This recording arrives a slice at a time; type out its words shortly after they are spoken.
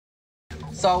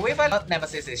So we found out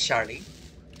Nemesis is Shirli.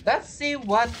 Let's see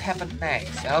what happened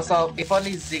next. And also, if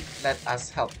only Zeke let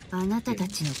us help. あなたた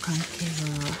ちの関係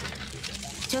は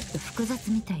ちょっと複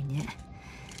雑みたいね。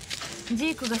ジ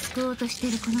ークが救おうとして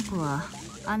るこの子は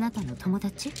あなたの友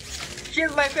達？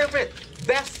 She's my favorite,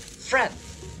 best friend.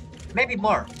 Maybe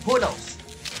more. Who knows?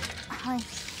 はい。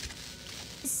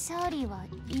シャーリーは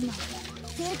今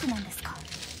元気なんですか？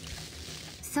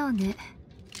そうね。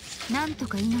なんと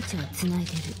か命はつない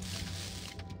でる。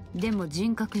でも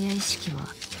人格や意識は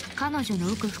彼女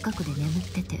の奥深くで眠っ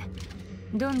てて、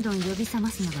どんどん呼び覚ま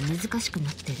すのが難しくな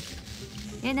ってる。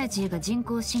エナジーが人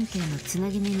工神経のつな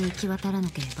ぎ目に行き渡らな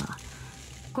ければ、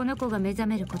この子が目覚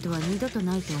めることは二度と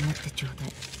ないと思ってちょうだ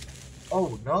い。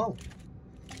Oh no.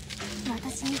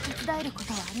 私に手伝えるこ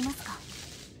とはありますか？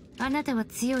あなたは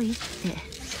強いって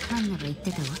ハンナが言って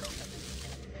たわ。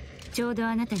ちょうど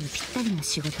あなたにぴったりな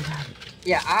仕事がある。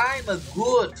Yeah, I'm a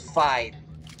good fight.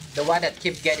 The one that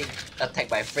keeps getting attacked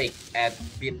by Freak and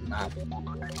beaten up.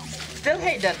 Still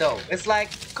hate that though. It's like,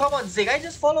 come on Zeke, I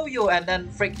just follow you and then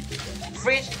Freak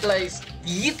like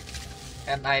beat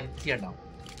and I'm here now.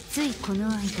 ついこの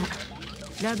間、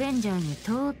ラベンジャーに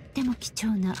とっても貴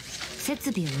重な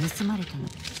設備を盗まれたの。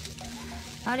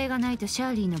あれがないとシ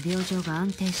ャーリーの病状が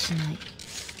安定しない。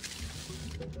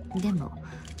でも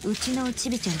うちのチ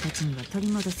ビちゃんたちには取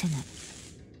り戻せない。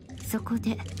そこ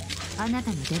であな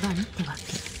たの出番ってわけ。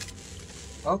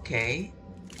Okay.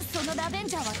 そのラベン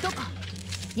ジャーはどこ？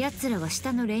奴らは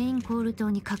下のレインコール島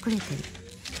に隠れて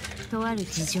る。とある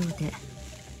事情で、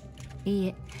いい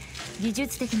え、技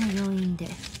術的な要因で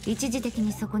一時的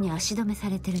にそこに足止めさ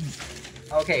れてるの。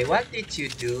 Okay, what did you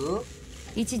do?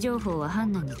 位置情報はハ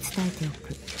ンナに伝えてお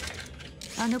く。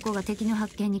あの子が敵の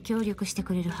発見に協力して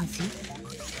くれるはず。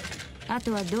あ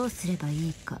とはどうすればい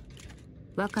いか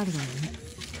わかるわよね。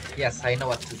 Yes, I know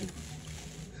what to do.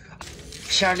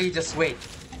 Shirley, just wait.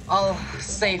 I'll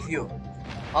save you.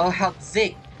 I'll help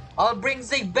Zeke. I'll bring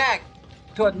Zeke back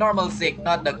to a normal Zeke,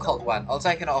 not the cold one. Also,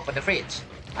 I can open the fridge.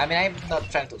 I mean, I'm not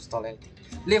trying to install anything.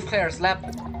 Leave Claire's lab.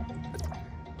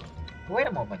 Wait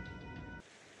a moment.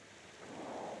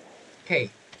 Okay.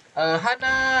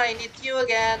 Hannah, I need you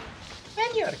again.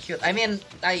 Man, you're cute. I mean,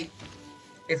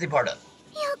 it's important.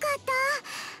 よかっ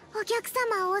た。お客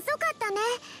様遅かったね。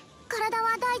体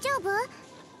は大丈夫？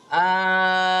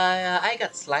 I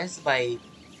got sliced by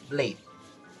blade.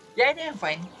 Yeah, I think I'm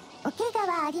fine. お怪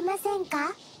我はありません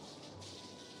か？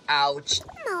 Ouch.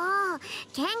 もう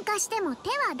喧嘩しても手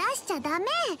は出しちゃダメ。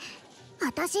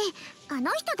私あ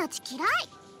の人たち嫌い。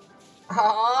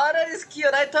 Oh, that is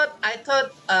cute. I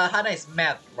thought Hannah is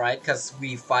mad, right? Because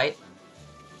we fight.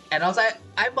 And also,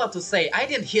 I'm about to say, I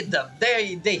didn't hit them.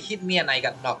 They hit me and I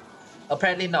got knocked.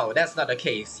 Apparently, no, that's not the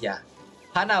case, yeah.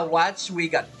 Hannah watched, we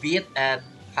got beat, and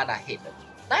Hannah hit them.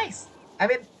 Nice. I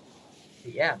mean,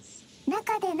 yes.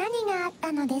 中で何があっ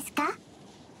たのですか？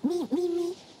ミアは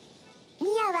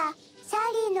シャ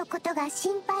ーリーのことが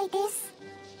心配です。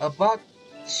 About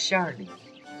Shirley.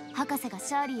 博士が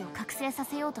シャーリーを覚醒さ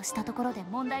せようとしたところで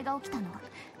問題が起きたの。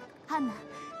ハンナ、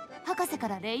博士か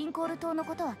らレインコール島の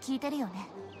ことは聞いてるよね。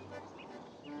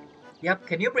 Yep,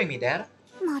 can you bring me that?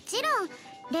 もちろん、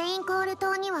レインコール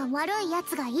島には悪い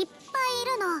奴がいっぱいいる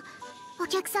の。お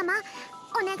客様、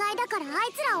お願いだからあ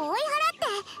いつらを追い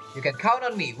払って。 You can count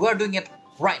on me. We're doing it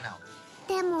right now.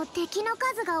 でも敵の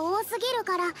数が多すぎる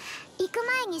から行く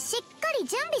前にしっかり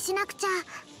準備しなくちゃ。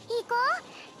行こ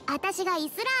う。私がイ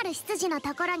スラール執事の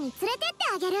ところに連れてって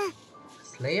あげる。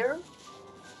 Slayer?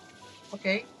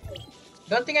 Okay.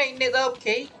 Don't think I need that,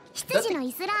 okay? 執事の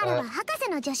イスラールは博士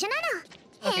の助手な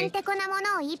の。へんてこなも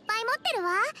のをいっぱい持ってる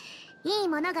わ。いい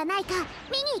ものがないか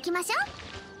見に行きましょ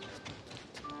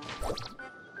う。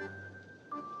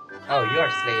 Oh, you're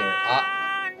Slayer.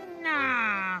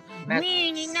 ミ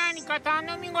ーに何か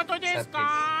頼み事です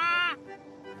か？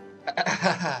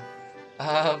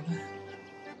あ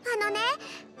のね、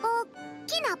おっ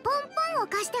きなポンポンを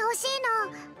貸してほしい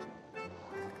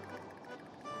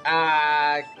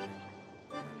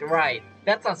の。Right.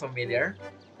 That sounds familiar.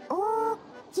 の。大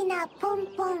きなポン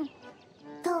ポン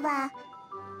とは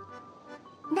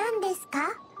何です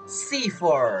か？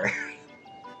 C4.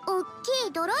 おっき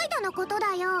いドロイドのこと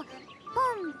だよ。ポ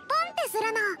ンポンってす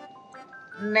るの。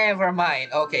 Never mind.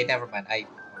 Okay, never mind.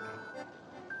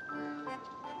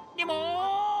 でも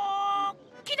大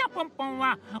きなポンポン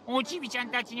はおちびちゃ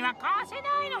んたちには貸せ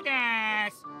ないので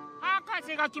す。博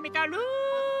士が決めたルー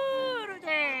ル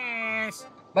です。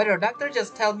 But your doctor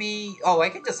just tell me. Oh,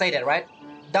 I can just say that, right?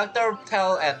 Doctor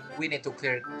tell and we need to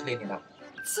clean it up.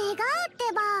 違うっ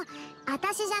てば。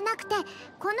私じゃなくて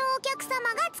このお客様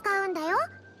が使うんだよ。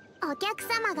お客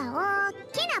様が大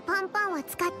きなポンポンを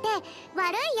使って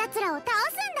悪い奴らを倒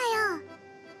すんだ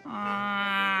よ。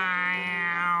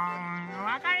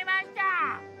わかりました。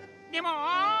でも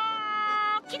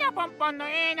大きなポンポンの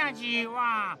エナジー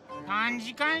は短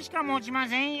時間しか持ちま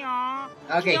せんよ。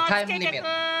 Okay, 気をつ time けて limit. く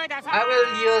ださい。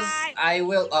 I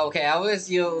will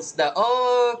use the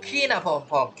Okina pom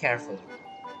pom carefully.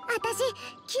 私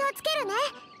気をつけるね。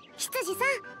羊さん、あ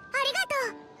りがと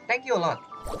う。 Thank you a lot.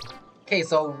 Okay,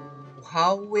 so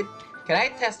can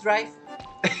I test drive?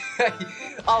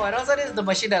 Oh, and also this is the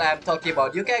machine that I'm talking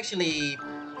about. You can actually,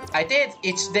 I think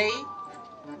it's each day.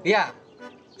 Yeah,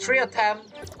 3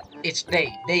 attempts each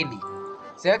day, daily.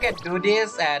 So you can do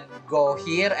this and go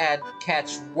here and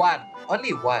catch one,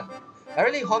 only one. I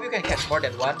really hope you can catch more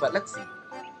than one, but let's see.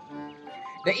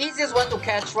 The easiest one to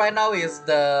catch right now is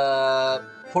the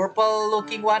purple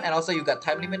looking one, and also you got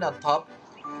time limit on top.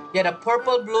 Yeah, the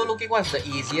purple blue looking one is the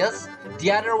easiest. The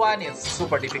other one is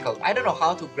super difficult. I don't know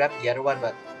how to grab the other one,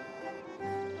 but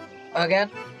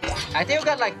again, I think you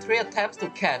got like 3 attempts to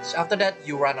catch. After that,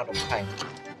 you run out of time.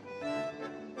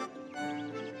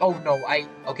 Oh no,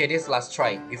 okay, this is last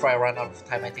try before I run out of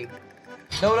time, I think.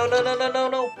 No.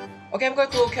 Okay, I'm going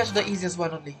to catch the easiest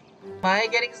one only. Am I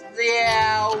getting...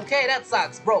 Yeah, okay, that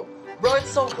sucks, bro. Bro,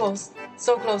 it's so close.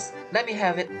 So close. Let me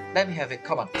have it.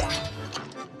 Come on.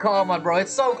 Come on, bro.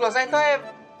 It's so close. I thought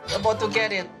I'm about to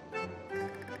get it.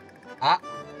 Ah.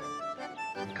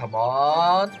 Come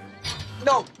on.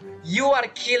 No. You are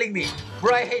killing me.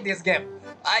 Bro, I hate this game.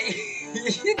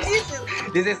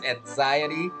 This is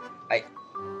anxiety.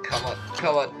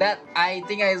 Come on. That, I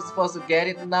think I'm supposed to get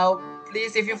it now.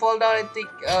 Please, if you fall down, I think...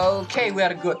 Okay, we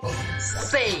are good.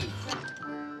 Save.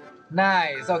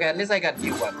 Nice. Okay, at least I got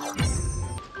new one.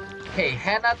 Okay,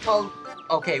 Hannah told...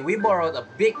 Okay, we borrowed a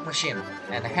big machine.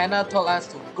 And Hannah told us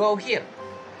to go here.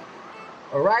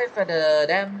 Arrive at the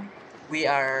dam. We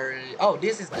are... Oh,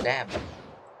 this is the dam.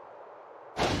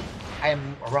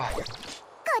 I'm arrived.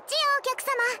 こっちよ、お客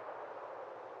様。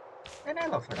 And I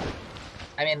love her.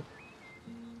 I mean...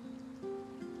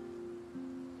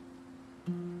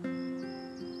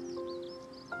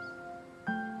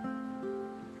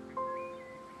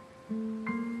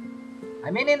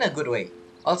 in a good way.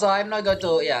 Also, I'm not going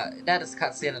to... Yeah, that is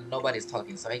cutscene and nobody's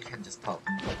talking, so I can just talk.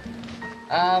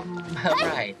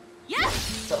 Right.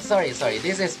 So, sorry.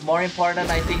 This is more important,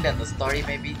 I think, than the story,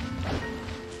 maybe.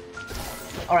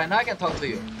 Alright, now I can talk to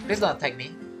you. Please don't attack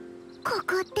me. こ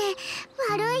こって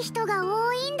悪い人が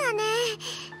多いんだね。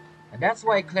 And that's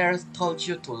why Claire told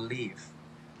you to leave.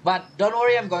 But don't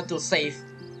worry, I'm going to save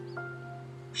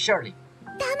Shirley.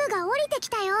 ダムが降りてき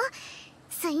たよ。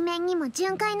水面にも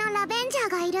巡回のラベンジャ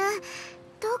ーがいる。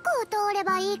どこを通れ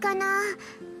ばいいかな。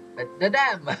 The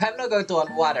dam! I'm not going to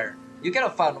on water. You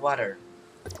cannot find water.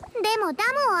 でもダ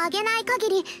ムを上げない限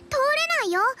り通れな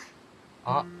いよ。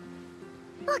あ、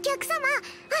お客様、あ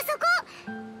そこ。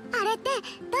あれって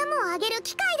ダムを上げる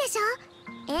機械でしょ。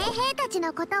衛兵たち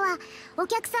のことはお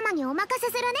客様にお任せ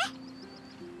するね。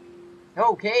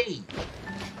 Okay.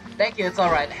 Thank you, it's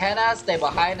alright. Hannah, stay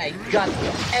behind. I got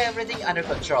everything under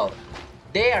control.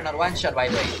 They are not one shot, by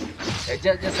the way.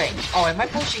 Just saying. Oh, am I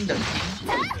pushing the king?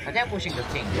 I think I'm pushing the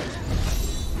king.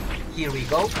 Here we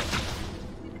go.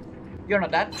 You're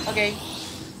not done? Okay.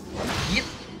 Yeet.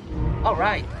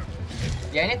 Alright.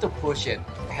 Yeah, I need to push it.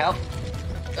 Help.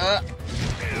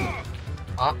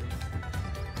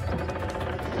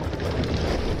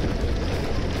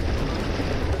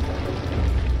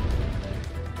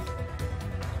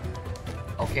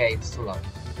 Okay, it's too long.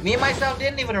 Me myself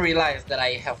didn't even realize that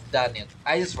I have done it.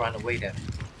 I just ran away then.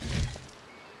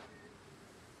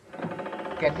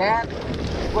 Can that...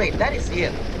 Wait, that is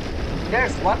it.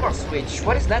 There's one more switch.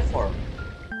 What is that for?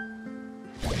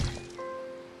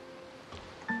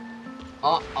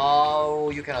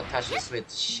 Uh-oh, you cannot touch the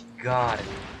switch. Got it.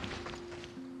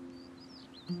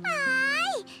 は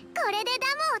ーい、これでダ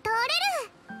ムを通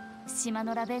れる。島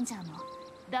のラベンジャーも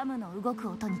ダムの動く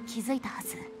音に気づいたは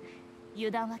ず。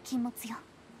油断は禁物よ。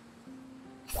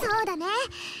そうだね。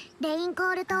レインコ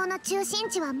ール島の中心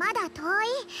地はまだ遠い。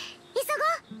急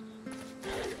ごう。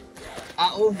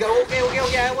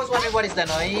Okay. I was wondering what is that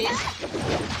noise.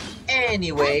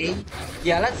 Anyway,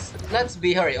 yeah, let's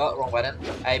be hurry. Oh, wrong button.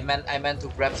 I meant to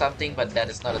grab something, but that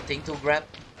is not a thing to grab.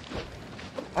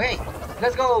 Okay,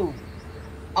 let's go.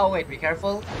 Oh wait, be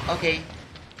careful. Okay.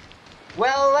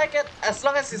 Well, like it, as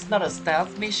long as it's not a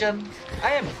stealth mission,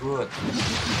 I am good.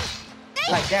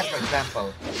 Like that, for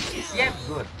example. Yeah,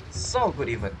 I'm good. So good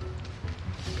even.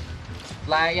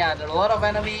 Like, yeah, there are a lot of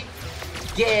enemy.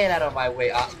 Get out of my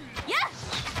way.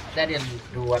 That didn't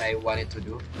do what I wanted to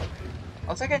do.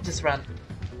 Also, I can just run.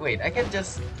 Wait, I can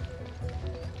just...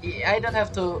 I don't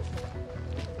have to.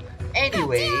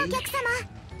 Anyway,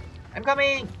 I'm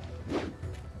coming.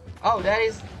 Oh, that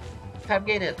is time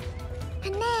gated.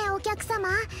 ねえお客様、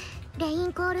レイ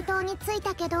ンコール島に着い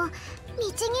たけど道に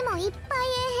もいっぱい衛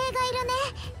兵がいるね。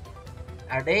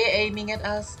 Are they aiming at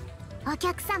us? お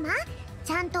客様、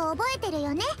ちゃんと覚えてる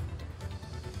よね。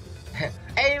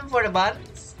 Aim for the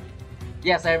buttons?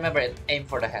 Yes, I remember it. Aim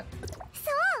for the head.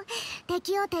 そう、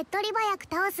敵を手っ取り早く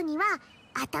倒すには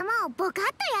頭をボカッと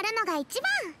やるのが一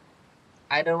番。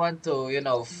 I don't want to,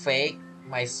 fake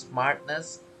my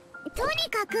smartness. とに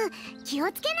かく気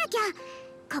をつけなきゃ。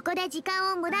ここで時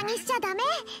間を無駄にしちゃダメ。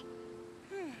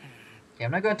 Okay,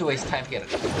 I'm not going to waste time here.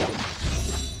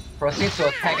 Proceed to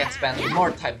attack and spend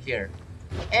more time here.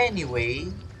 Anyway,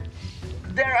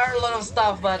 there are a lot of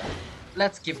stuff, but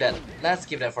let's keep that. Let's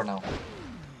keep that for now.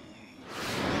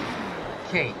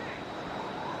 Okay.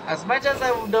 As much as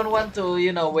I don't want to,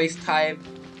 waste time.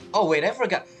 Oh wait, I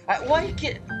forgot.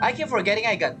 I keep forgetting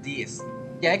I got this.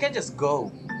 Yeah, I can just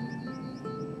go.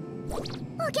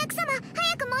 お客様、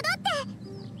早く戻って。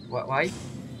 Why?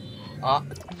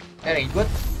 That ain't good.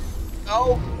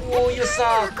 Oh, you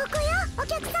suck. ここよ、お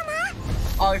客様。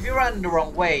 Oh, if you run the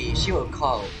wrong way, she will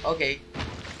call. Okay.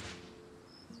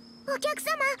 お客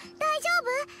様、大丈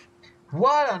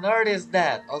What on earth is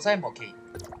that? Also, I'm okay.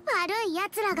 夫？悪い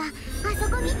奴らがあそ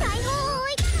こに大砲を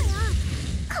置いたのよ。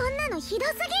こんなのひど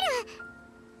すぎ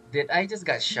る。 Did I just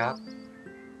get shot?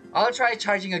 I'll try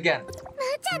charging again. 無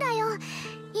茶だよ。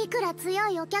いくら強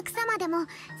いお客様でも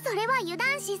それは油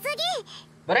断しすぎ。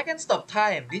 But I can stop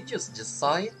time. Didn't you just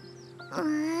saw it? あ、そう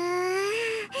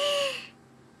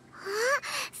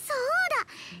だ。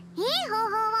いい方法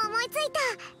を思いついた。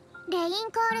レイ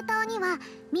ンコール島には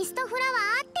ミストフラワ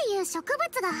ーっていう植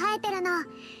物が生えてるの。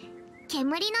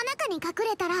煙の中に隠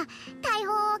れたら大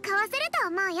砲をかわせると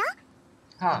思うよ。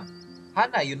 Huh.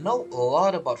 Hannah, you know a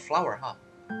lot about flower, huh?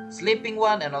 Sleeping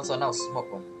one and also now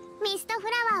smoke one. ミストフ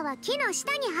ラワーは木の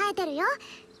下に生えてるよ。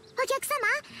お客様、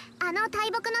あの大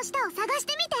木の下を探し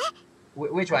てみ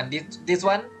て。 Which one? This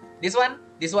one? This one?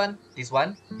 This one? This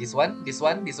one? This one? This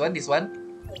one? This one? This one?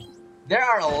 There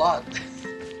are a lot.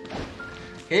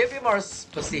 Can you be more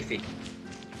specific?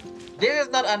 This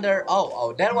is not under...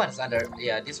 Oh, that one is under...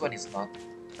 Yeah, this one is not.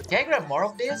 Can I grab more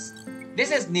of this?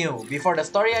 This is new. Before the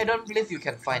story, I don't believe you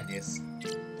can find this.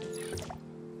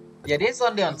 Yeah, this is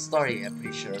only on story, I'm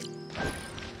pretty sure.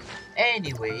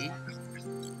 Anyway...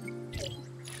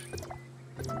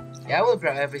 Yeah, I will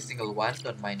grab every single one,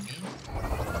 don't mind me.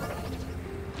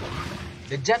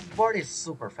 The jet board is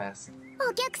super fast.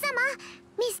 お客様、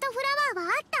ミストフラワー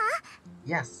はあった？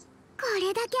 Yes. こ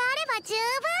れだけあれば十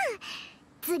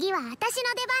分。次は私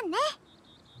の出番ね。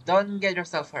 Don't get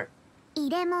yourself hurt. 入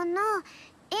れ物、エ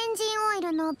ンジンオイ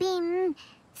ルの瓶、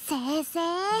生成。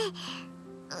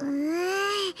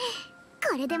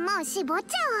これでもう絞っ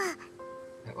ちゃ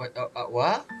おう。 What?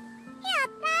 やっ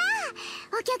た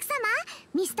ー。お客様、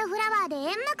ミストフラワーで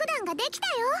煙幕弾ができた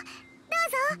よ。ど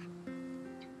うぞ。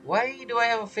 Why do I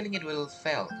have a feeling it will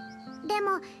fail? で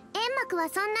も煙幕は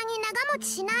そんなに長持ち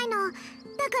しないの。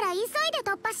だから急いで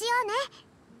突破しようね。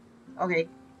 Okay.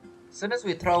 Soon as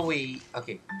we throw, we...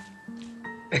 Okay.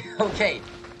 Okay.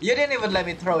 You didn't even let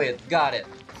me throw it. Got it.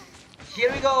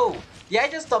 Here we go. Yeah, I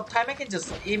just stopped time. I can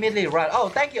just immediately run. Oh,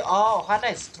 thank you. Oh,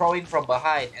 Hannah is throwing from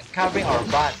behind and covering our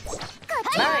butts.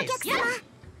 Nice.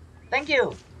 Thank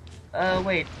you.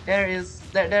 Wait. There is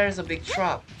a big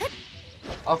trap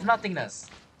of nothingness.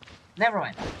 Never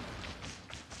mind.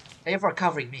 Thank you for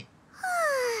covering me.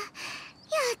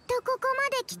 やっとここ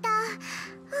まで来た。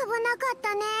危なかっ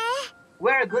たね。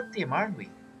 We're a good team, aren't we?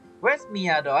 Where's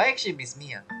Mi.A though? I actually miss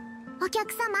Mi.A. お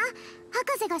客様、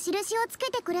博士が印をつ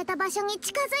けてくれた場所に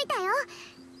近づいたよ。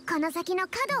この先の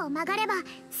角を曲がればす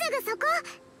ぐそこ。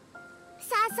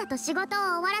さっさと仕事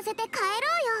を終わらせて帰ろ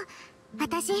うよ。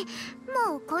私、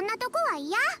もうこんなとこは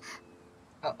嫌。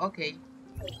 Okay.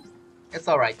 It's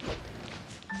alright.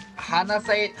 Hannah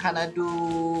said, Hannah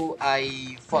do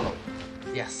I follow?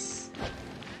 Yes.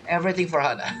 Everything for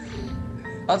Hannah.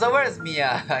 Also, where's Mi.A?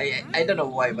 I don't know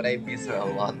why, but I miss her a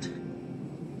lot.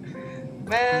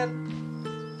 Man.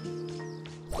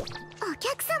 お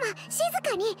客様、静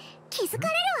かに。気づか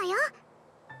れるわよ。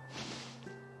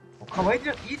 Oh, come on,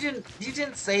 you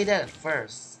didn't say that at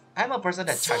first. I'm a person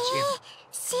that charged in.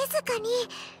 静かに。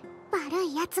悪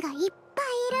い奴がいっぱいい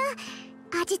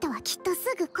る。アジトはきっと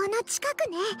すぐこの近く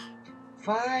ね。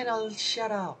 Fine, I'll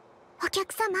shut up. お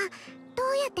客様、ど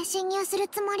うやって侵入する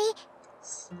つもり？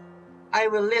 I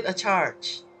will lead a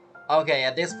charge. Okay,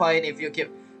 at this point, if you keep...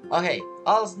 Okay,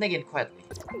 I'll sneak in quietly.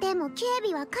 でも警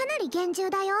備はかなり厳重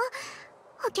だよ。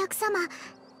お客様、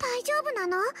大丈夫な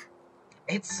の？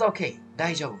 It's okay.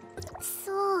 大丈夫。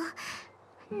そ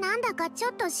う、なんだかちょ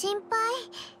っと心配。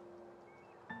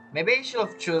 Maybe I should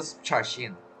have choose charge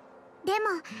in. で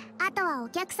もあとはお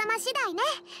客様次第ね。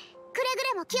くれぐ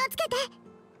れも気をつけて。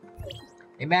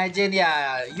 Imagine,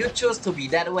 yeah, you choose to be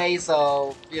that way,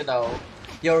 so, you know,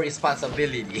 your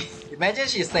responsibility. Imagine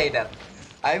she say that.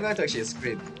 I'm going to actually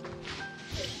scream.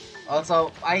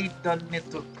 Also, I don't need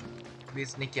to be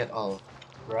sneaky at all.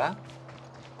 Bruh?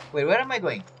 Wait, where am I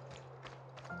going?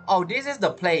 Oh, this is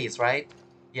the place, right?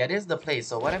 Yeah, this is the place.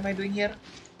 So what am I doing here?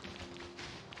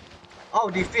 Oh,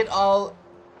 defeat all...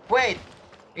 Wait!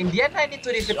 In the end, I need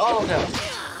to defeat all of them.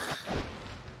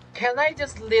 Can I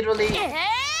just literally...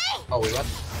 Oh, wait, what?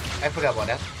 I forgot about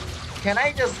that. Can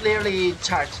I just literally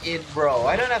charge in, bro?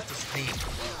 I don't have to sneak.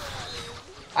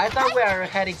 I thought we are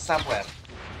heading somewhere.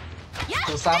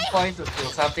 To some point to do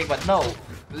something, but no.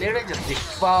 Literally just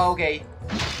defeat... Oh, okay.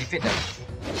 Defeat them.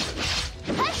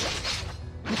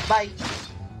 Bye.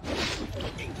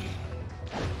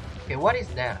 Okay, what is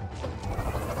there?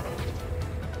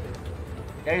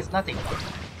 There is nothing.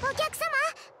 お客様、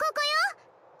ここよ。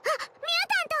あ、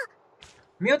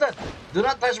ミュータント。 Mutant, do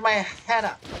not touch my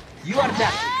Hannah. You are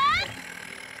dead.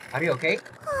 Are you okay?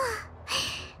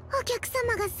 お客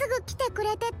様がすぐ来てく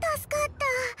れて助かっ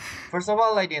た。 First of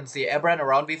all, I didn't see Ebron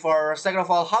around before. Second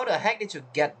of all, how the heck did you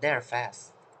get there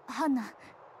fast? ハンナ、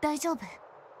大丈夫？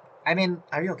 I mean,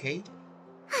 are you okay?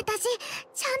 私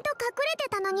ちゃんと隠れて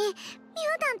たのにミュー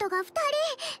タントが2人。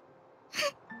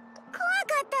怖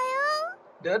かった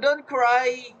よ。 Don't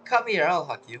cry. Come here, I'll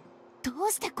hug you. ど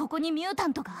うしてここにミュータ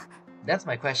ントが？ That's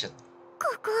my question.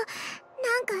 ここ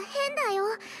なんか変だよ。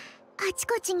あち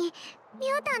こちにミ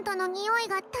ュータントの匂い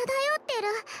が漂ってる。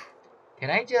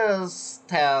 Can I just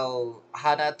tell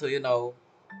Hannah to, you know,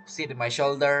 sit in my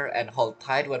shoulder and hold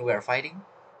tight when we are fighting?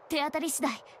 手当たり次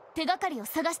第手がかりを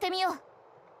探してみよう。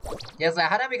 Yes,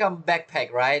 Hannah become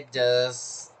backpack, right?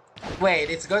 Just... Wait,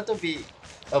 it's going to be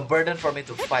a burden for me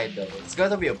to fight though. It's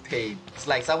going to be a pain. It's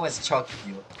like someone's choking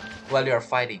you while you're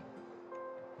fighting.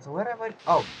 So what am I...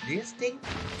 Oh, this thing?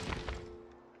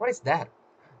 What is that?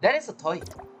 That is a toy.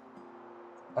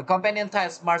 A companion type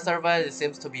smart server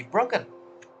seems to be broken.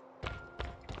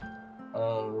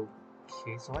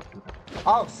 Okay, so what do I...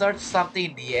 Oh, search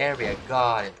something in the area.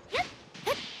 Got it.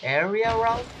 Area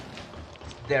around?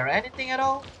 Is there anything at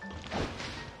all?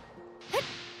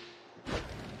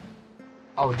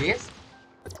 Oh, this?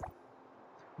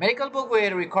 Medical book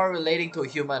with record relating to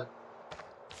human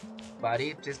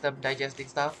body system digesting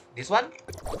stuff. This one?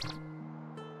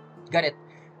 Got it.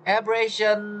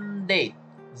 Aberration date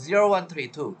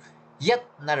 0132. Yet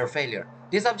another failure.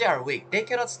 These subjects are weak. They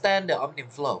cannot stand the omni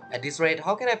flow. At this rate,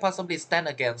 how can I possibly stand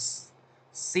against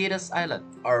Cetus Island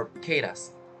or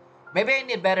Kadas? Maybe I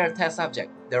need better test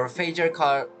subject. The Ravager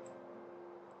called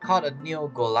a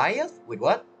new Goliath? With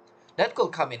what? That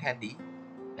could come in handy.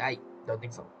 I don't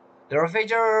think so. The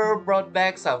Ravager brought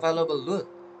back some valuable loot.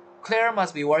 Claire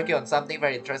must be working on something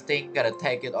very interesting. Gotta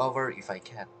take it over if I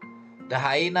can. The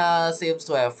hyena seems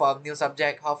to have found new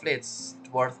subject. Hopefully it's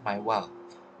worth my while.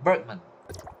 Bergman.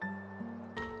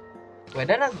 Wait,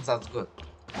 that doesn't sound good.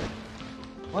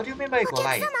 What do you mean by お客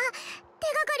様、手が Goliath? か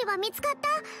りは見つかった？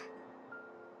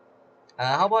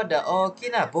 How about the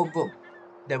Okina Boom Boom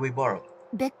that we borrowed?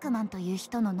 ベックマンという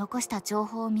人の残した情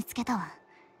報を見つけたわ。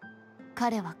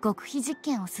彼は極秘実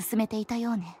験を進めていた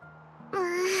ようね。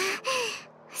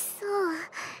そう。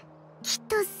きっ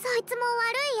とそいつも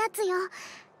悪いやつよ。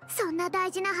そんな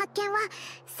大事な発見は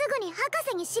すぐに博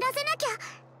士に知らせなきゃ。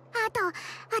あと、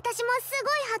私もすご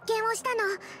い発見をしたの。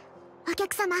お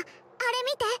客様、あれ見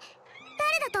て。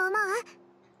誰だと思う？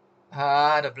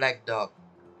 Ah, the black dog.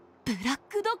 ブラッ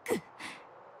クドッ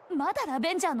グ。まだラ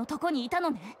ベンジャーのとこにいた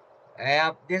のね。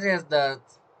Yep, this is the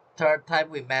third time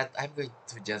we met. I'm going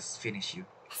to just finish you.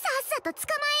 さっさと捕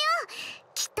まえよ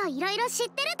う。きっといろいろ知っ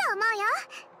てると思うよ。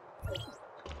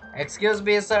 Excuse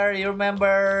me, sir. You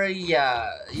remember? Yeah,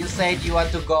 you said you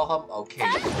want to go home. Okay,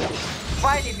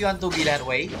 fine if you want to be that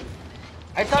way.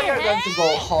 I thought you were going to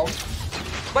go home,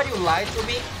 but you lied to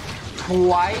me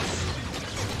twice.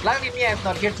 Luckily, Mi.A is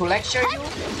not here to lecture you.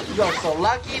 You are so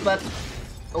lucky, but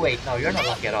oh, wait, no, you're not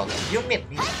lucky at all. You met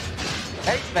me.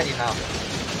 That is bad enough.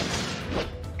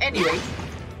 Anyway,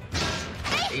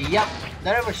 yup,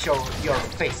 never show your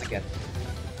face again.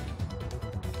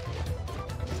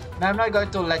 Now I'm not going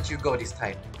to let you go this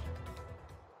time.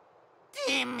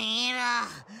 てめえら、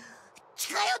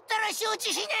近寄ったら承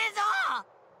知しねえぞ。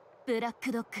ブラッ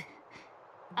クドッグ、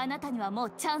あなたにはも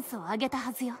うチャンスをあげた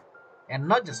はずよ。 And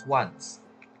not just once.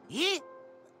 え？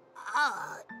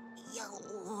ああ、いや、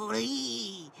俺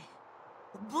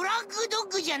ブラックド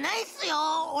ッグじゃないっすよ、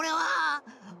俺は。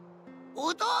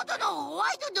弟のホ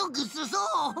ワイトドッグすそう。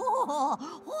ホワ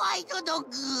イトドッグ。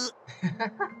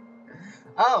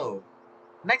Oh,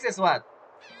 next is what?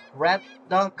 Red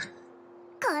dog?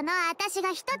 この私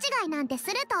が人違いなんてす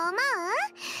ると思う？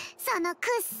そのくっ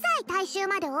さい体臭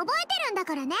まで覚えてるんだ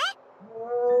からね。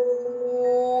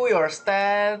Ooh, your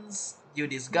stance, you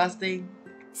disgusting.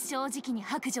 正直に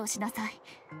白状しなさい。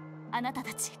あなた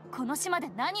たちこの島で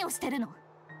何をしてるの？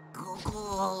こ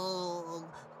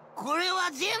れは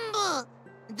全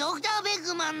部ドクター・ベッ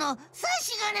クマンの差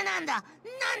し金なんだ。な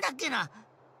んだっけな、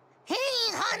変異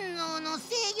反応の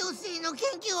制御性の研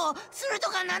究をする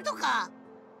とかなんとか。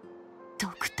ド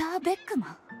クター・ベック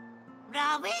マン？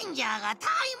ラベンジャーがタイ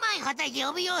マイ叩いて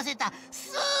呼び寄せた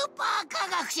スーパー科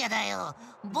学者だよ。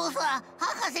ボスは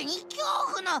博士に恐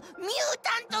怖のミュー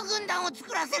タント軍団を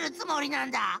作らせるつもりな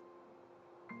んだ。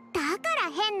だから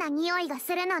変な匂いが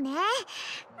するのね。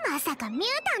まさかミュー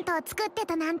タントを作って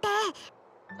たなんて。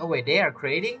 Oh wait, they are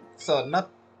creating? So not...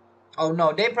 Oh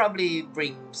no, they probably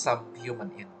bring some human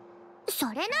in. そ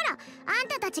れならあん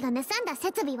たたちが盗んだ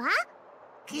設備は？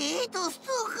ケイト・スト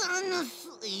ーから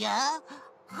いや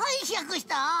拝借し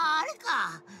たあれ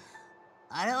か。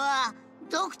あれは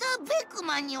ドクター・ベック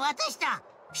マンに渡した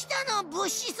下の物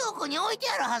資倉庫に置いて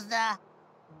あるはずだ。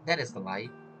 That is the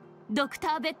lie. ドクタ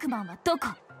ー・ベックマンはどこ？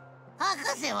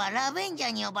博士はラベンジャ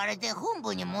ーに呼ばれて本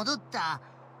部に戻った。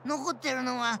残ってる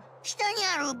のは下に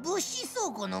ある物資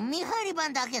倉庫の見張り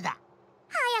番だけだ。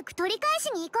早く取り返し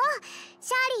に行こう。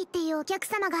シャーリーっていうお客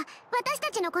様が私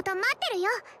たちのこと待ってるよ。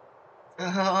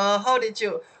How did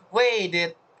you... Wait,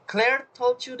 did Claire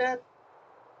told you that?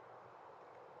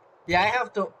 Yeah, I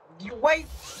have to... Wait,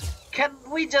 can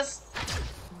we just...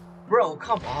 Bro,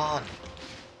 come on.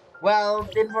 Well,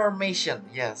 information,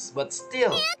 yes, but still... ミュータ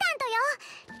ントよ。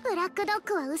ブラックドッ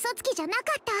グは嘘つきじゃなか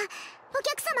った。お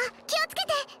客様、気をつけ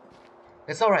て。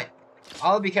 It's alright.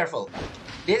 I'll be careful.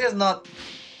 This is not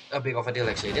a big of a deal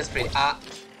actually. This is pretty...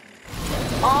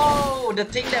 Oh, the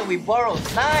thing that we borrowed.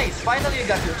 Nice! Finally you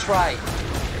got to try.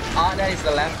 That is the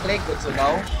left click. Good to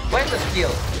know. Where's the skill?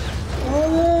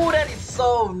 Ooh, that is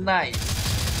so nice.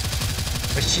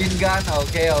 Machine gun.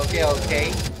 Okay, okay,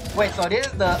 okay. Wait, so this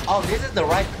is the... Oh, this is the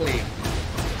right click.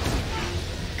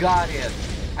 Got it.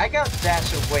 I can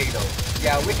dash away though.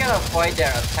 Yeah, we can avoid their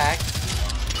attacks.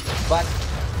 But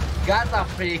guns are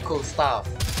pretty cool stuff.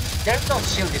 There's no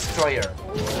shield destroyer.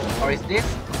 Or is this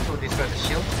to destroy the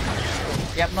shield?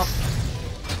 Yep, no.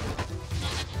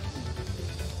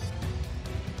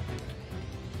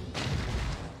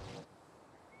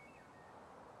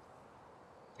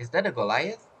 Is that a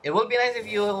Goliath? It would be nice if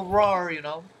you roar, you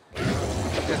know?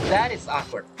 Because that is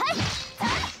awkward.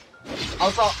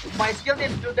 Also, my skill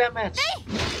didn't do damage.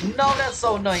 No, that's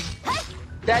so annoying.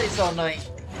 That is so annoying.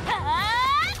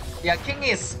 Yeah, King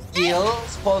is skill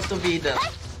supposed to be the...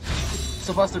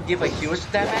 supposed to give a huge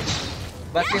damage.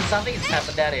 But since something has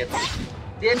happened that it...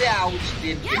 The ouch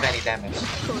didn't give any damage.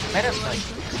 That is annoying.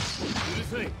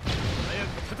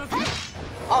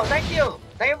 Oh, thank you!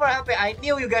 Thank you for helping. I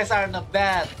knew you guys are not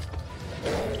bad.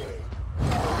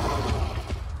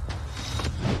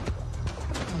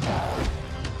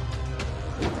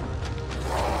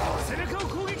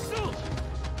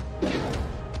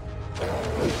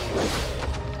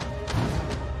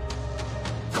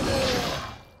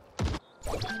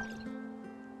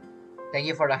 Thank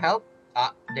you for the help.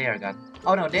 They are gone.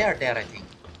 Oh no, they are dead, I think.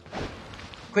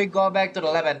 Quick, go back to the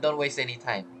lab and don't waste any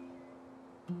time.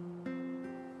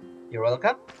 You're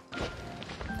welcome.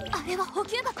 あれは補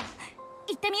給箱。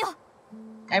行ってみよう。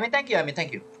I mean, thank you.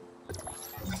 Thank you.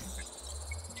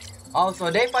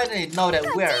 Also, they finally know that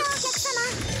we're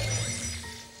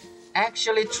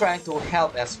actually trying to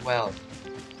help as well.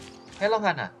 Hello,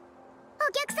 Hannah. お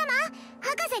客様、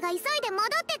博士が急いで戻っ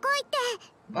てこいって。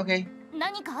Okay.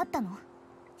 何かあったの？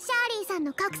シャーリーさん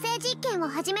の覚醒実験を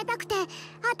始めたくて、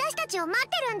私たちを待っ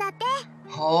てるんだって。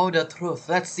Oh, the truth.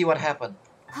 Let's see what happened.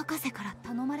 博士から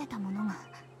頼まれたものが。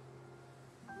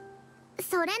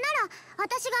それなら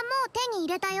私がもう手に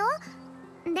入れたよ。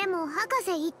でも博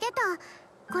士言ってた。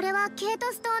これはケイ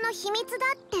トス島の秘密だ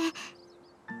って。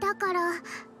だから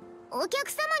お客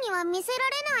様には見せら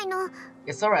れないの。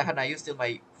 It's alright, Hannah. You still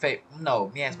my favorite. No,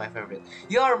 Mi.A is my favorite.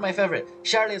 You are my favorite.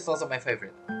 Shirli is also my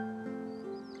favorite.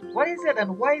 What is it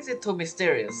and why is it too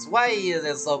mysterious? Why is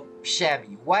it so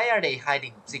shabby? Why are they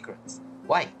hiding secrets?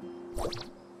 Why?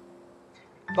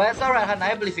 But it's alright, Hannah.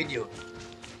 I believe in you.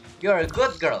 You're a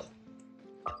good girl.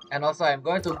 And also, I'm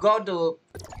going to go to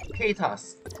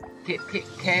Katos.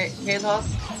 Katos?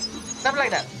 Something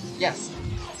like that. Yes.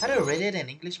 How do you read it in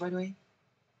English, by the way?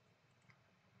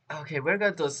 Okay, we're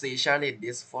going to see Shirley in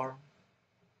this form.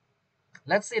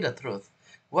 Let's see the truth.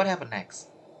 What happened next?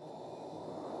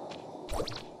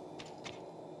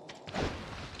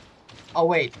 Oh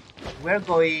wait, we're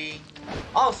going.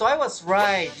 Oh, so I was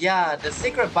right. Yeah, the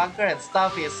secret bunker and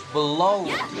stuff is below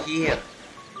here.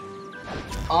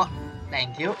 Oh,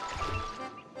 thank you.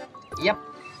 Yep.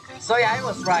 So yeah, I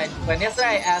was right. When yesterday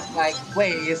I asked like,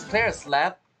 wait, is Claire's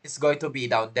lab? It's going to be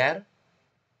down there.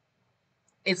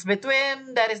 It's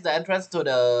between, that is the entrance to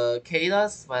the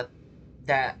chaos, but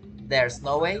there's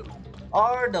no way.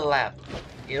 Or the lab.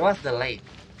 It was the lab.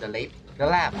 The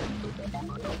lab.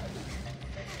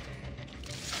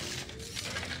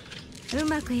 う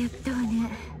まくやったわ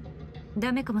ね。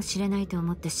ダメかもしれないと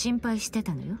思って心配して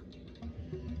たのよ。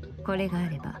これがあ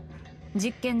れば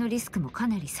実験のリスクもか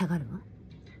なり下がるわ。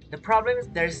The problem is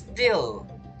there's still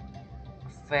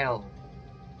fail.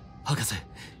 博士、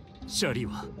シャーリー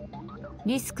は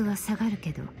リスクは下がる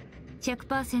けど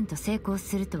 100% 成功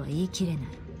するとは言い切れな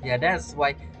い。Yeah, that's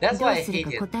why ど I うす hate るか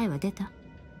it. 答えは出た？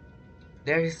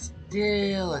 There is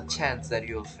still a chance that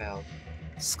you'll fail.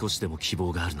 少しでも希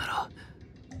望があるな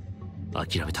ら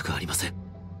諦めたくありません。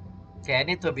 Okay, I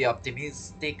need to be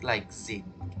optimistic like Z.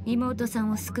 妹さ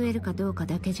んを救えるかどうか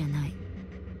だけじゃない。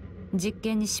実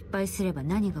験に失敗すれば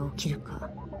何が起きるか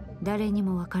誰に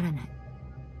もわからない。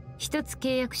一つ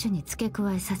契約書に付け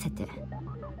加えさせて、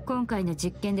今回の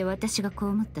実験で私が被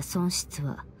った損失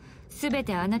は全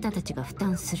てあなたたちが負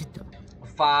担すると。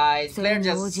 Fine, それ Claire に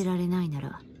応 just じられないな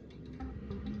ら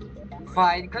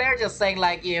fine. Claire just saying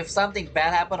like if something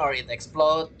bad happen or it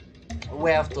explode,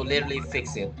 we have to literally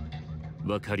fix it.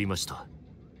 わかりました。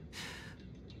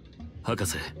博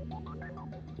士、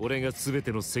俺が全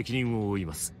ての責任を負い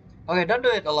ます。 Okay, don't do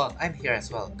it alone. I'm here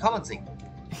as well. Come on, Z.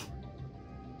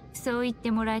 そう言っ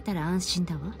てもらえたら安心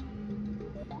だわ。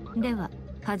では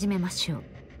始めましょう。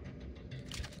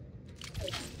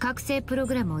覚醒プロ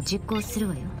グラムを実行する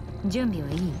わよ。準備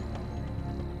はいい？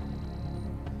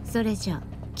それじゃあ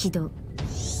起動。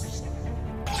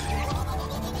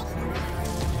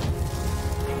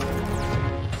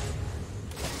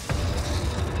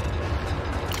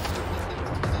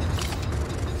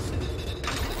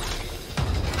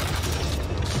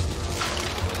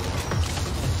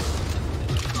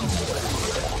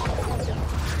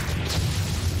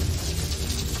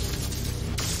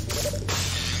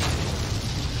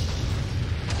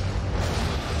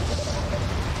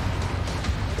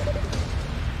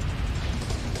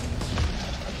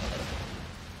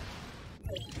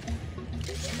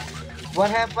What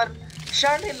happened?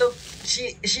 Shirley, look,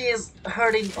 she is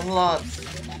hurting a lot.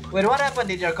 Wait, what happened?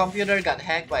 Did your computer got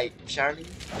hacked by Shirley?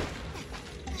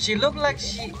 She looked like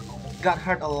she got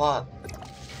hurt a lot.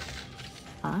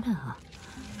 あら、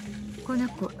この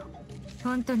子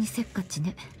本当にせっかち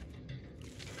ね。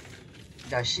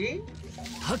Does she?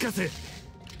 博士、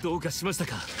どうかしました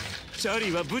か？シャーリ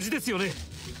ーは無事ですよね？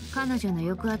彼女の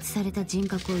抑圧された人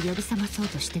格を呼び覚まそう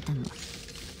としてたの。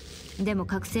でも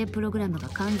覚醒プログラムが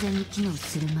完全に機能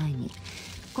する前に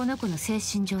この子の精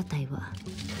神状態は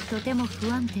とても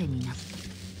不安定になっ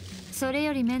た。それ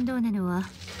より面倒なのは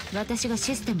私が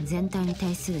システム全体に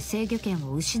対する制御権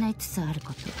を失いつつある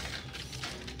こと。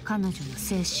彼女の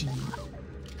精神は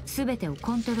全てを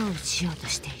コントロールしようと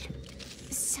している。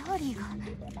シャーリーが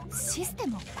システ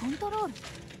ムをコントロール？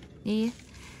いいえ、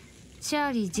シャ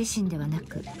ーリー自身ではな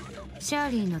くシャ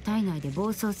ーリーの体内で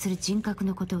暴走する人格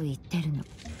のことを言ってるの。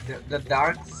The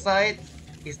dark side?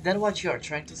 Is that what you are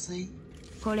trying to say?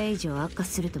 これ以上悪化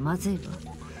するとまずいわ。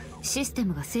システ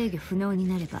ムが制御不能に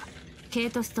なればケ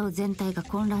イトス島全体が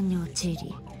混乱に陥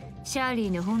り、シャーリ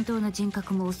ーの本当の人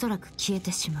格もおそらく消え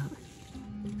てしまう。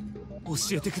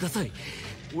教えてください。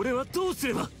俺はどうす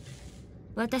れば？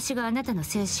私があなたの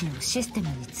精神をシステム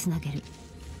につなげる。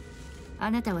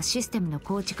あなたはシステムの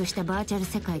構築したバーチャル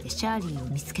世界でシャーリーを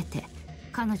見つけて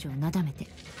彼女をなだめて。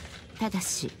ただ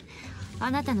しあ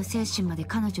なたの精神まで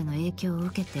彼女の影響を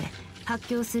受けて発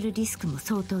狂するリスクも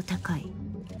相当高い。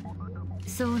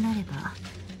そうなれば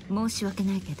申し訳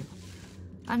ないけど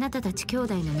あなたたち兄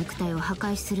弟の肉体を破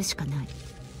壊するしかない。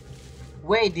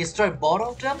 Wait, destroy both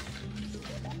of them?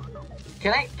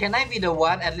 Can I be the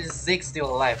one? At least Zig's still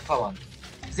alive. Come on.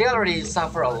 Zig already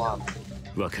suffer a lot.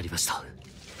 わかりました。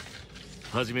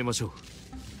始めましょう。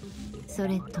そ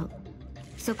れと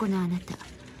そこのあなた、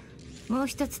もう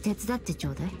一つ手伝ってち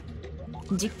ょうだい。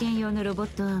実験用のロボッ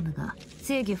トアームが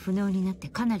制御不能になって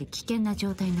かなり危険な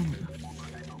状態なのよ。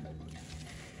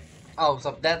Oh,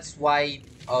 so that's why.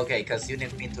 Okay, because you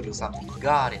need me to do something.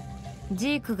 Got it. ジ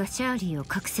ークがシャーリーを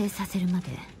覚醒させるまで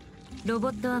ロボ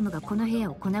ットアームがこの部屋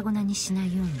を粉々にしな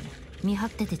いように見張っ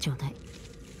ててちょうだい。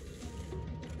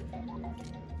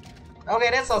 Okay,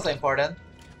 that's also important.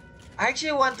 I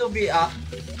actually want to be a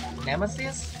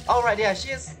nemesis. Alright, yeah,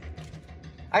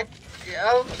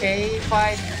 Okay,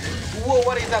 fine. Whoa,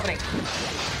 what is happening?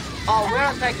 Oh, we're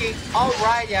attacking.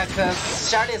 Alright, yeah, because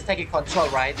Shirli is taking control,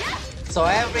 right? So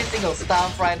every single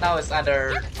stuff right now is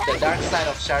under the dark side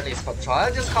of Shirli's control.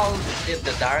 I'll just call it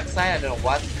the dark side. I don't know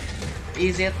what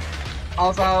is it.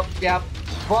 Also, yeah,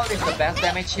 Bolt is the best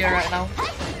damage here right now.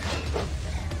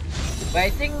 But I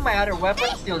think my other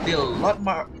weapons still deal a lot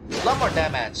more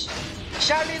damage.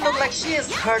 Shirley looks like she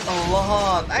is hurt a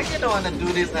lot. I didn't want to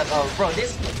do this at all, bro.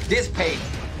 This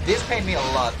pain me a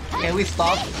lot. Can we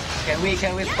stop? Can we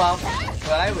stop?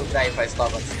 Well, I will die if I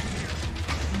stop us.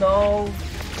 No.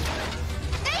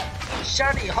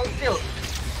 Shirley, hold still.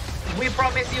 We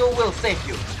promise you we'll save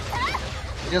you.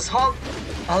 Just hold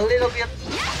a little bit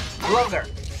longer.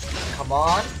 Come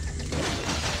on.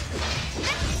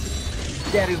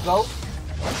 There you go.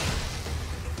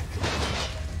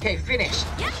 Okay, finish.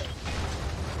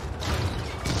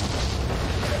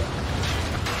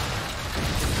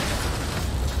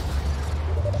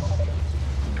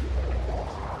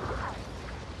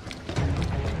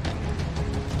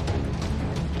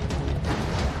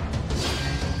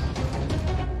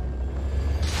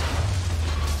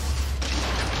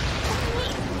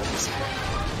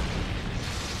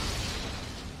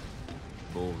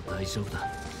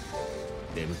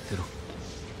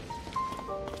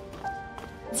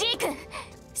ジーク、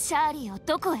シャーリーを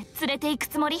どこへ連れて行く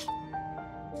つもり？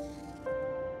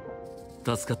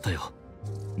助かったよ。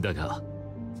だが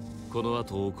この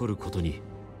後起こることに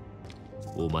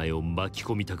お前を巻き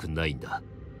込みたくないんだ。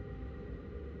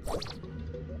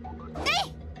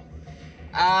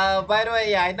By the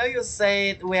way, yeah, I know you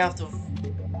said we have to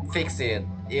fix it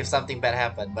if something bad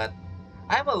happened, but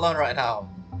I'm alone right now.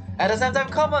 At the same time,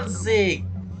 come on, Zig.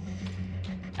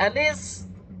 At least,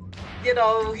 you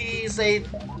know, he said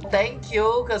thank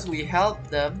you because we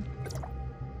helped them.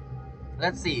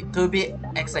 Let's see, to be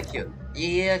executed.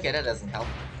 Yeah, okay, that doesn't help.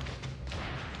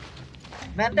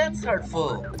 Man, that's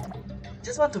hurtful.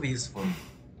 Just want to be useful.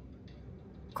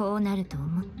 こうなると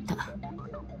思った。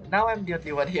Now I'm the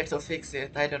only one here to fix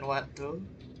it. I don't want to.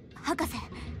 博士、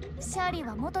シャーリー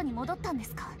は元に戻ったんで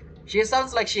すか？ She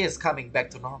sounds like she is coming back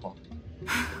to normal.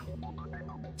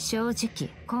 正直、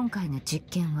今回の実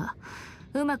験は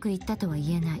うまくいったとは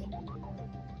言えない。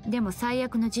でも最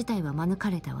悪の事態は免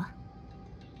れたわ。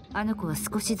あの子は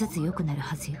少しずつ良くなる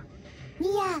はずよ。ミ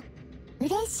ア、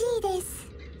嬉しいです。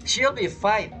She'll be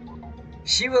fine.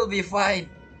 She will be fine.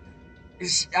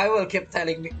 I will keep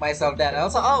telling myself that.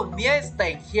 Also, oh, Mi.A is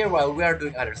staying here while we are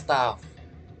doing other stuff.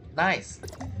 Nice.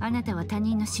 あなたは他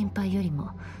人の心配より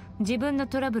も自分の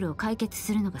トラブルを解決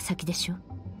するのが先でしょ。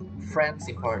Friends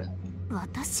important.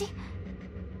 私？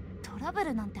トラブ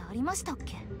ルなんてありましたっ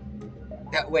け？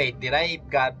 Wait, did I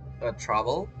got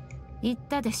trouble? 言っ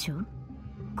たでしょ。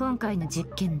今回の実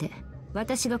験で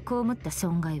私が被った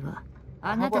損害は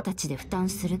あなたたちで負担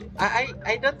するって。I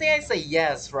don't think I say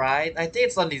yes, right? I think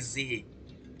it's only Z.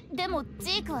 でも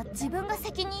ジークは自分が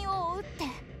責任を負うって。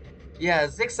Yeah,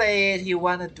 Zig said he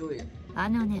wanna do it. あ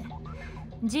のね、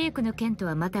ジークの件と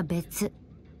はまた別。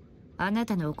あな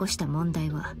たの起こした問題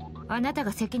はあなた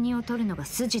が責任を取るのが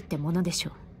筋ってものでし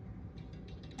ょう。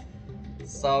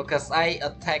So, cause I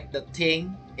attacked the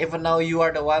thing, even though you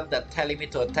are the one that telling me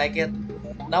to attack it,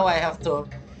 now I have to.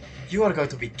 You are going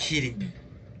to be kidding me.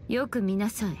 よく見な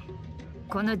さい。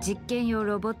この実験用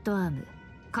ロボットアーム、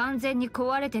完全に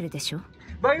壊れてるでしょ。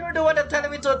But you're the one that telling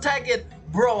me to attack it,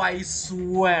 bro. I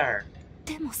swear.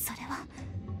 でもそれは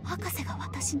博士が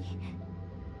私に。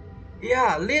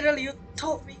Yeah, literally you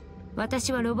told me.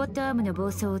 私はロボットアームの暴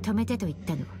走を止めてと言っ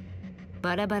たの。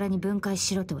バラバラに分解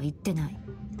しろとは言ってない。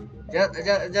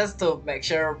Just to make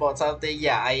sure about something,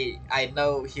 yeah, I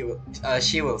know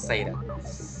she will say that.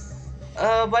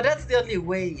 But that's the only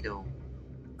way, though.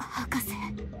 博士。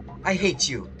I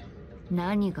hate you.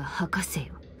 何が博士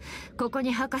よ。ここ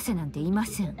に博士なんていま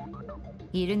せん。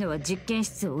いるのは実験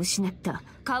室を失った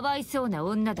かわいそうな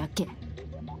女だけ。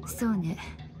そうね。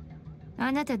あ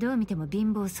なたどう見ても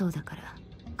貧乏そうだから、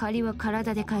借りは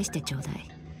体で返してちょうだい。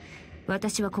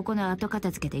私はここの後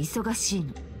片付けで忙しい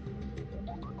の。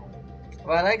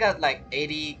Well, I got like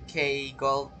 80k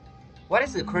gold. What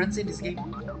is the currency in this game?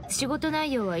 仕事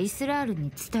内容はイスラール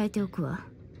に伝えておくわ。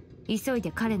急い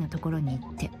で彼のところに行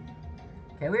って。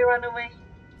Can we run away?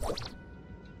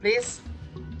 Please?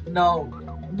 No.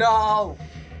 No!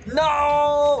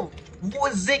 No!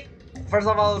 Zig! First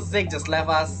of all, Zig just left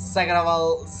us. Second of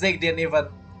all, Zig didn't even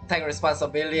take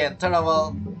responsibility. And third of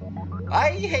all,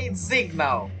 I hate Zig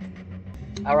now.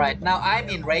 Alright, now I'm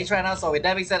in rage right now, so with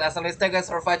that being said, as always, thank you guys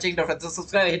for watching. Don't forget to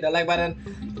subscribe, hit the like button.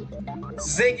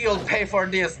 Zig, you'll pay for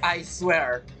this, I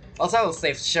swear. Also, I will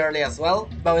save Shirley as well.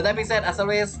 But with that being said, as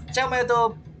always, ciao my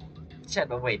YouTube!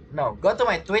 channel. Wait, no. Go to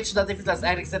my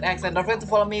twitch.tv/AddictedX and don't forget to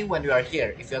follow me when you are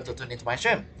here if you want to tune into my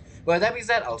stream. With that being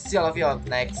said, I'll see all of you on the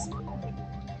next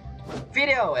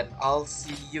video and I'll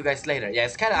see you guys later. Yeah,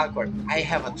 it's kind of awkward. I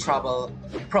have a trouble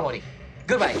promoting.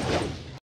 Goodbye.